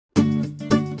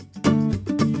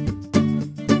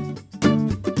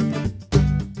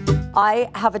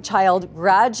I have a child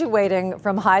graduating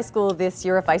from high school this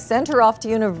year. If I sent her off to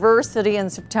university in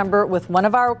September with one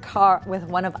of our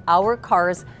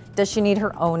cars, does she need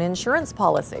her own insurance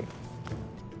policy?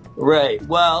 Right.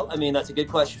 Well, I mean, that's a good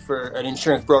question for an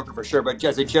insurance broker for sure. But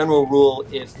as a general rule,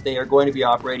 if they are going to be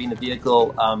operating the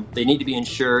vehicle, they need to be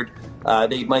insured.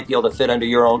 They might be able to fit under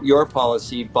your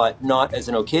policy, but not as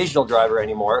an occasional driver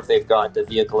anymore. If they've got the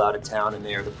vehicle out of town and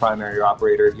they are the primary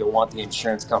operator, you'll want the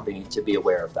insurance company to be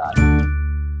aware of that.